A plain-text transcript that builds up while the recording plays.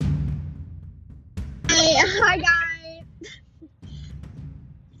Hi guys.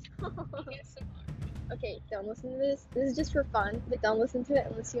 Okay, don't listen to this. This is just for fun, but don't listen to it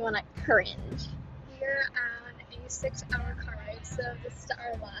unless you want to cringe. We're on a 6-hour car ride, so this is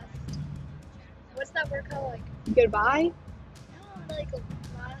our last. What's that word called? Like, Goodbye. no, like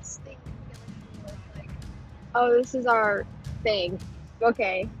last thing we can look like. Oh, this is our thing.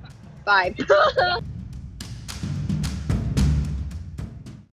 Okay, bye.